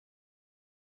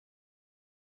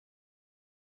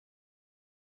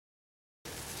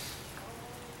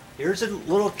here's a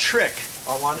little trick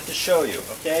I wanted to show you,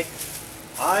 okay?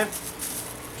 I'm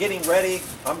getting ready.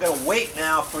 I'm going to wait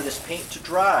now for this paint to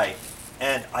dry,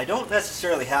 and I don't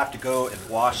necessarily have to go and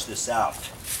wash this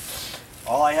out.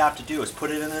 All I have to do is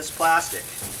put it in this plastic.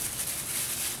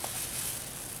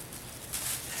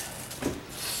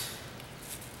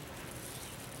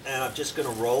 And I'm just going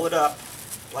to roll it up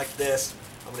like this.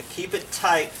 I'm going to keep it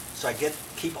tight so I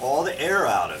keep all the air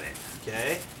out of it,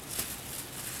 okay?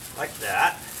 Like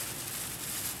that.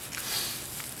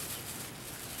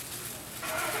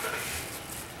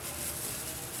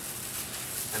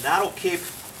 And that'll keep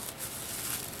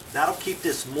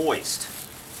this moist.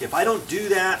 If I don't do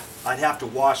that, I'd have to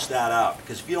wash that out,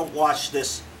 because if you don't wash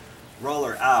this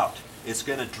roller out, it's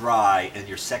going to dry and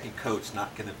your second coat's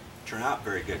not going to turn out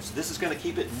very good. So this is going to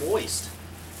keep it moist.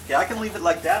 Okay, I can leave it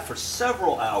like that for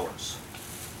several hours.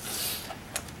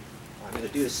 I'm going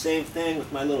to do the same thing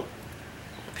with my little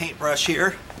paintbrush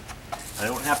here. I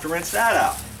don't have to rinse that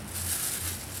out,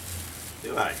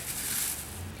 do I?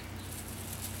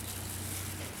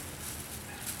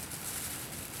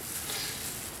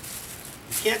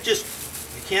 You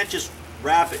can't just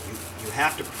wrap it. You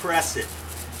have to press it.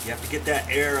 You have to get that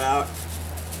air out.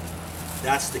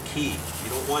 That's the key. You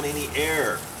don't want any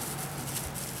air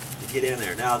to get in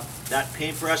there. Now that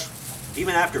paintbrush,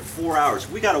 even after 4 hours,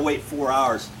 we got to wait 4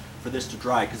 hours for this to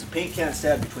dry, because the paint can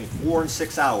set between 4 and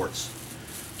 6 hours.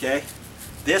 Okay,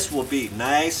 this will be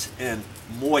nice and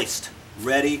moist,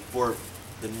 ready for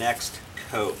the next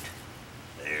coat.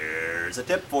 There's a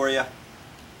tip for you.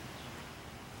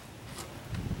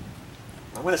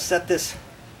 I'm going to set this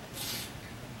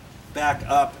back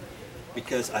up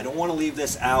because I don't want to leave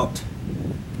this out,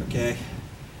 okay?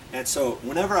 And so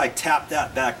whenever I tap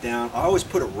that back down, I always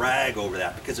put a rag over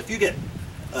that, because if you get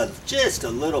just a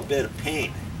little bit of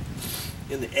paint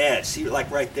in the edge, see,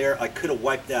 like right there, I could have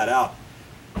wiped that out.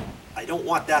 I don't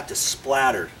want that to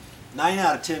splatter. 9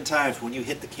 out of 10 times when you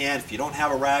hit the can, if you don't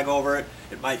have a rag over it,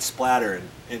 it might splatter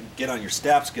and get on your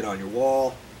steps, get on your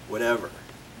wall, whatever.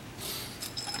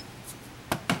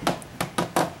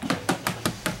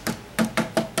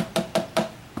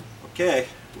 Okay,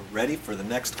 we're ready for the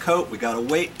next coat. We got to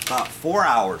wait about 4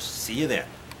 hours. See you then.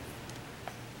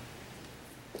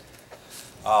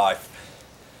 Oh,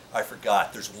 I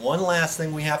forgot. There's one last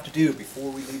thing we have to do before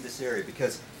we leave this area,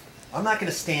 because I'm not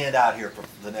going to stand out here for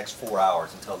the next 4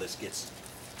 hours until this gets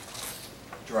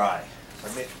dry.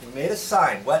 We made a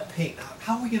sign, wet paint.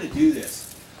 How are we going to do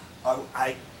this?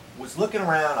 I was looking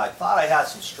around. I thought I had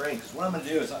some string, because what I'm going to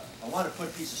do is I want to put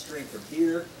a piece of string from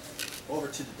here over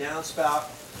to the downspout,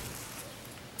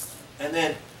 and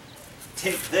then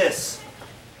take this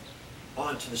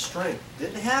onto the string.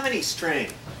 Didn't have any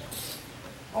string.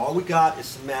 All we got is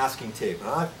some masking tape.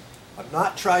 And I've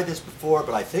not tried this before,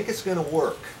 but I think it's going to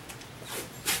work.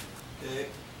 Okay.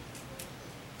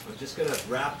 I'm just going to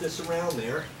wrap this around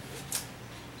there.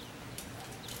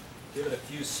 Give it a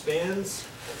few spins.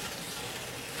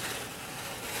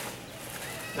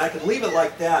 And I can leave it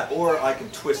like that, or I can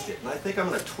twist it. And I think I'm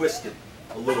going to twist it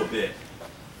a little bit.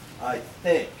 I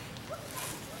think.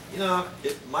 You know,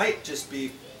 it might just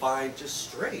be fine just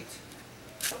straight.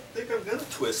 I don't think I'm going to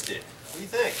twist it. What do you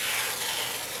think?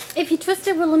 If you twist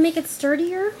it, will it make it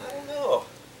sturdier? I don't know.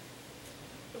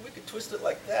 We could twist it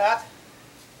like that.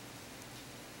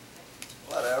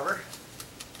 Whatever.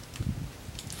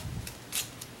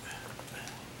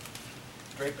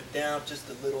 Drape it down just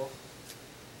a little.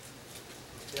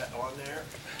 Get that on there.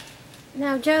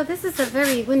 Now, Joe, this is a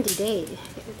very windy day.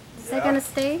 Is that going to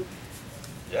stay?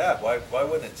 Yeah, why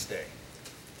wouldn't it stay?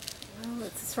 Well,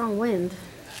 it's a strong wind.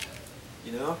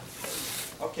 You know?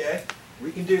 Okay,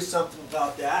 we can do something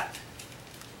about that.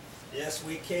 Yes,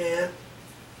 we can.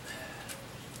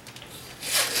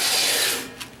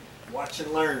 Watch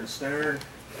and learn, Stern.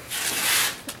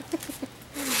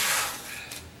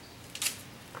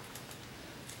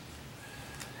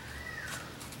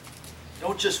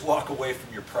 Don't just walk away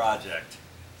from your project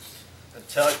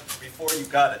before you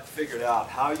got it figured out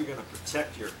how you're going to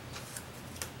protect your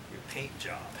paint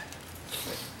job.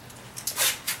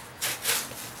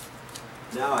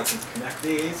 Now I can connect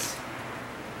these.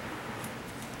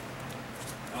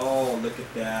 Oh, look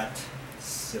at that.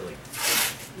 Silly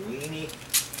weenie.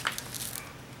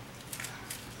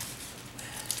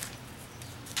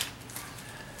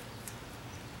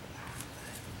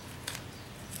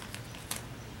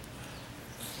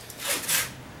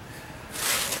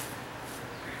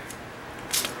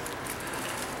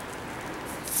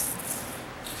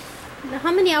 Now,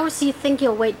 how many hours do you think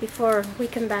you'll wait before we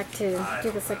come back to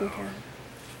do the second count?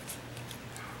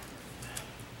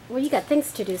 Well, you got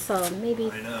things to do, so maybe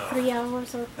 3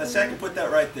 hours or... I can put that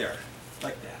right there,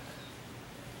 like that.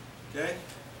 Okay?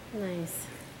 Nice.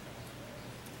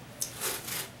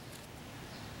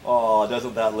 Oh,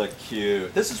 doesn't that look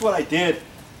cute? This is what I did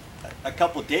a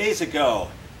couple days ago.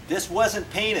 This wasn't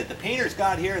painted. The painters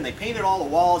got here and they painted all the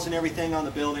walls and everything on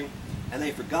the building, and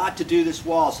they forgot to do this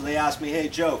wall. So they asked me, hey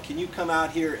Joe, can you come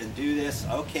out here and do this?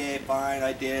 Okay, fine,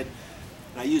 I did.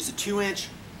 And I used a 2-inch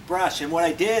brush, and what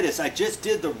I did is I just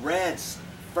did the reds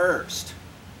first,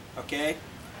 okay?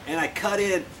 And I cut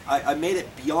in, I made it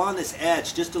beyond this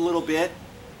edge just a little bit,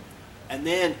 and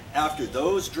then after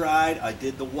those dried, I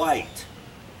did the white.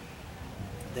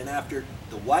 Then after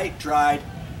the white dried,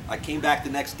 I came back the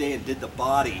next day and did the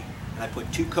body. And I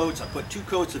put 2 coats, I put 2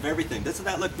 coats of everything. Doesn't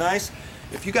that look nice?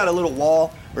 If you got a little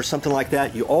wall or something like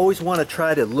that, you always want to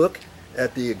try to look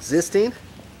at the existing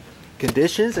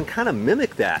conditions and kind of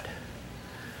mimic that.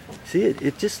 See,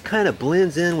 it just kind of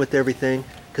blends in with everything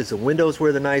because the windows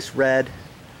were the nice red.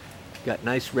 You got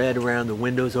nice red around the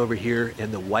windows over here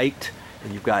and the white,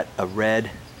 and you've got a red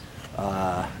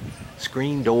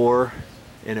screen door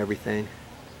and everything.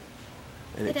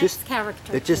 And it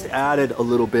just added a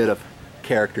little bit of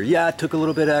character. Yeah, it took a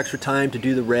little bit of extra time to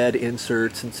do the red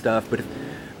inserts and stuff,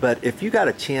 but if you got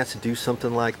a chance to do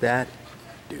something like that,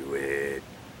 do it.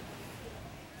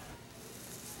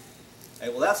 Hey,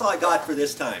 well, that's all I got for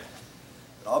this time.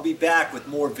 But I'll be back with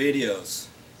more videos,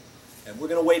 and we're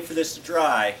gonna wait for this to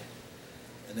dry,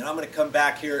 and then I'm gonna come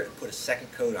back here and put a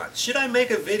second coat on. Should I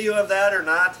make a video of that or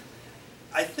not?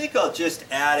 I think I'll just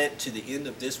add it to the end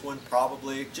of this one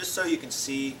probably, just so you can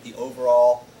see the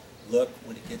overall look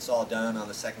when it gets all done on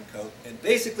the second coat. And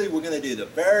basically we're going to do the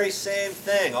very same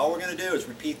thing. All we're going to do is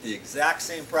repeat the exact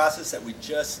same process that we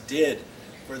just did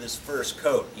for this first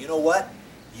coat. You know what?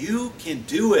 You can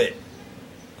do it.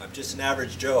 I'm just an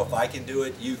average Joe. If I can do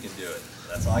it, you can do it.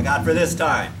 That's all I got for this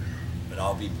time. But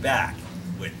I'll be back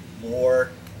with more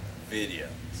video.